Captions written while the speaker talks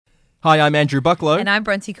Hi, I'm Andrew Bucklow. And I'm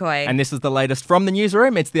Bronte Coy. And this is the latest from the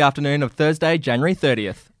newsroom. It's the afternoon of Thursday, January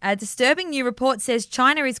 30th. A disturbing new report says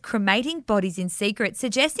China is cremating bodies in secret,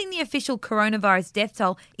 suggesting the official coronavirus death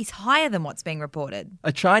toll is higher than what's being reported.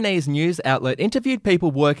 A Chinese news outlet interviewed people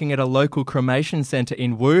working at a local cremation centre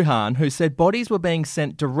in Wuhan who said bodies were being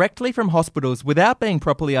sent directly from hospitals without being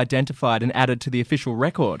properly identified and added to the official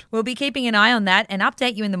record. We'll be keeping an eye on that and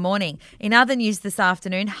update you in the morning. In other news this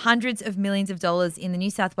afternoon, hundreds of millions of dollars in the New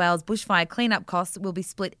South Wales bushfire cleanup costs will be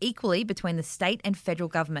split equally between the state and federal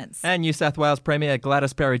governments. And New South Wales Premier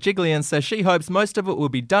Gladys Berejiklian says she hopes most of it will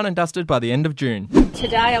be done and dusted by the end of June.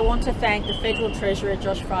 Today I want to thank the Federal Treasurer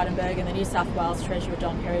Josh Frydenberg and the New South Wales Treasurer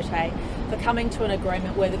Don Perrottet for coming to an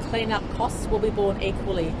agreement where the clean-up costs will be borne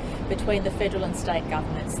equally between the federal and state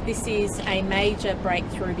governments. This is a major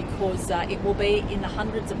breakthrough because it will be in the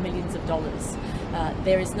hundreds of millions of dollars.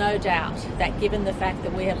 There is no doubt that given the fact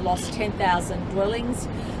that we have lost 10,000 dwellings,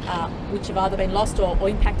 which have either been lost or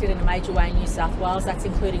impacted in a major way in New South Wales, that's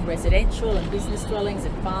including residential and business dwellings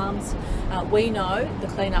and farms, we know the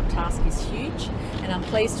clean-up task is huge, and I'm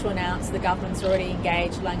pleased to announce the government's already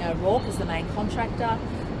engaged Laing O'Rourke as the main contractor.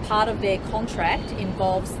 Part of their contract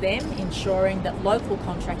involves them ensuring that local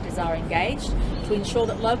contractors are engaged to ensure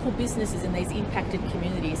that local businesses in these impacted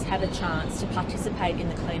communities have a chance to participate in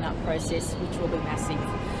the clean-up process, which will be massive.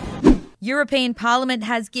 European Parliament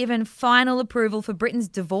has given final approval for Britain's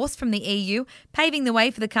divorce from the EU, paving the way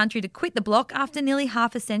for the country to quit the bloc after nearly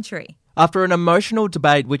half a century. After an emotional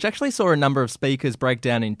debate, which actually saw a number of speakers break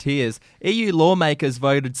down in tears, EU lawmakers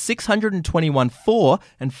voted 621 for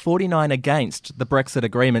and 49 against the Brexit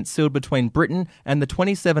agreement sealed between Britain and the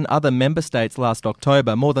 27 other member states last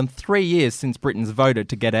October, more than 3 years since Britain's voted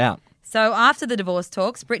to get out. So after the divorce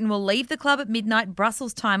talks, Britain will leave the club at midnight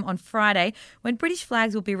Brussels time on Friday, when British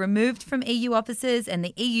flags will be removed from EU offices and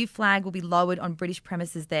the EU flag will be lowered on British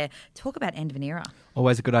premises there. Talk about end of an era.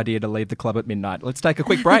 Always a good idea to leave the club at midnight. Let's take a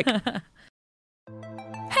quick break.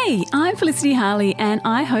 Hey, I'm Felicity Harley and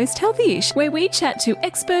I host Healthyish, where we chat to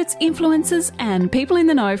experts, influencers and people in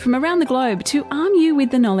the know from around the globe to arm you with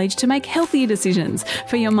the knowledge to make healthier decisions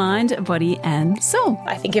for your mind, body and soul.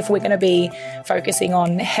 I think if we're going to be focusing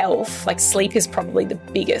on health, like sleep is probably the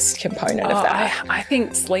biggest component of that. I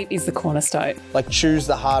think sleep is the cornerstone. Like choose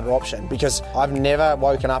the harder option, because I've never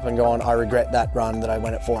woken up and gone, I regret that run that I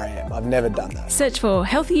went at 4 a.m. I've never done that. Search for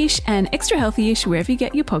Healthyish and Extra Healthyish wherever you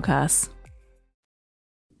get your podcasts.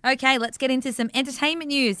 Okay, let's get into some entertainment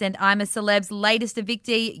news. And I'm a Celeb's latest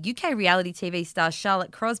evictee. UK reality TV star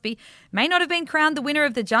Charlotte Crosby may not have been crowned the winner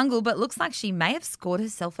of The Jungle, but looks like she may have scored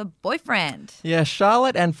herself a boyfriend. Yeah,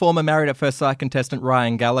 Charlotte and former Married at First Sight contestant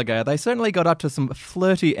Ryan Gallagher, they certainly got up to some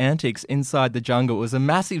flirty antics inside The Jungle. It was a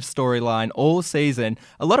massive storyline all season.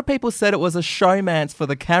 A lot of people said it was a showmance for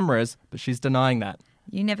the cameras, but she's denying that.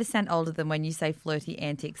 You never sound older than when you say flirty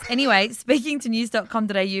antics. Anyway, speaking to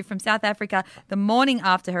news.com.au from South Africa, the morning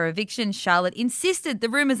after her eviction, Charlotte insisted the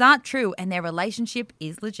rumours aren't true and their relationship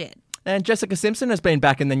is legit. And Jessica Simpson has been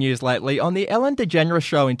back in the news lately. On the Ellen DeGeneres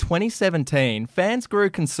show in 2017, fans grew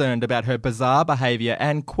concerned about her bizarre behaviour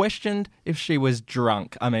and questioned if she was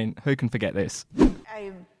drunk. I mean, who can forget this?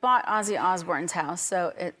 I bought Ozzy Osbourne's house,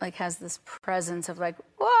 so it has this presence of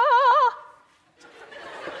whoa!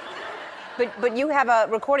 But you have a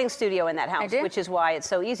recording studio in that house, I do. which is why it's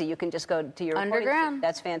so easy. You can just go to your underground.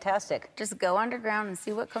 That's fantastic. Just go underground and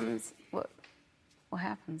see what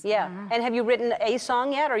happens. Yeah. And have you written a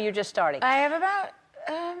song yet, or you're just starting? I have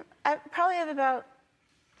I probably have about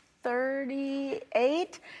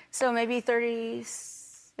 38, so maybe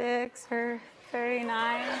 36 or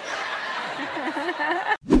 39.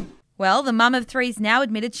 Well, the mum of three's now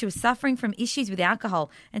admitted she was suffering from issues with alcohol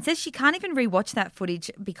and says she can't even rewatch that footage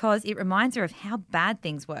because it reminds her of how bad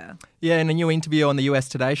things were. Yeah, in a new interview on the US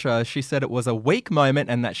Today show, she said it was a weak moment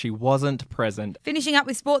and that she wasn't present. Finishing up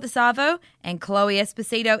with Sport this Arvo, and Chloe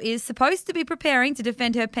Esposito is supposed to be preparing to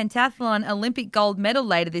defend her pentathlon Olympic gold medal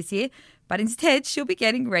later this year, but instead she'll be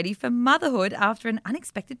getting ready for motherhood after an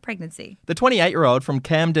unexpected pregnancy. The 28-year-old from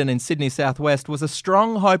Camden in Sydney Southwest was a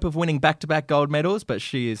strong hope of winning back-to-back gold medals, but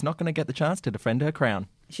she is not going to get the chance to defend her crown.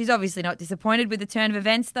 She's obviously not disappointed with the turn of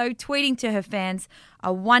events, though, tweeting to her fans,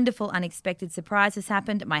 "A wonderful unexpected surprise has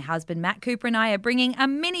happened. My husband Matt Cooper and I are bringing a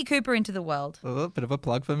Mini Cooper into the world." Oh, a bit of a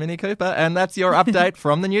plug for Mini Cooper. And that's your update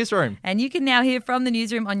from the newsroom. And you can now hear from the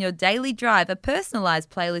newsroom on your daily drive, a personalised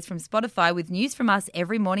playlist from Spotify with news from us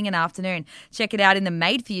every morning and afternoon. Check it out in the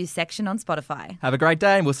Made For You section on Spotify. Have a great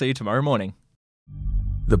day and we'll see you tomorrow morning.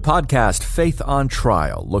 The podcast Faith on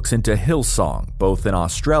Trial looks into Hillsong, both in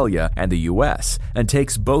Australia and the US, and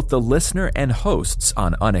takes both the listener and hosts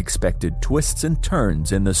on unexpected twists and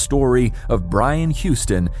turns in the story of Brian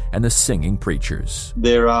Houston and the Singing Preachers.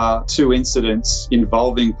 There are 2 incidents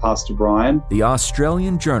involving Pastor Brian. The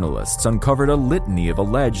Australian journalists uncovered a litany of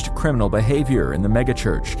alleged criminal behavior in the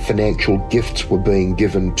megachurch. Financial gifts were being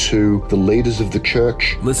given to the leaders of the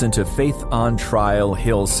church. Listen to Faith on Trial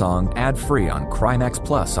Hillsong ad-free on Crimex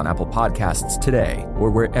Plus on Apple Podcasts today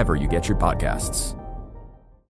or wherever you get your podcasts.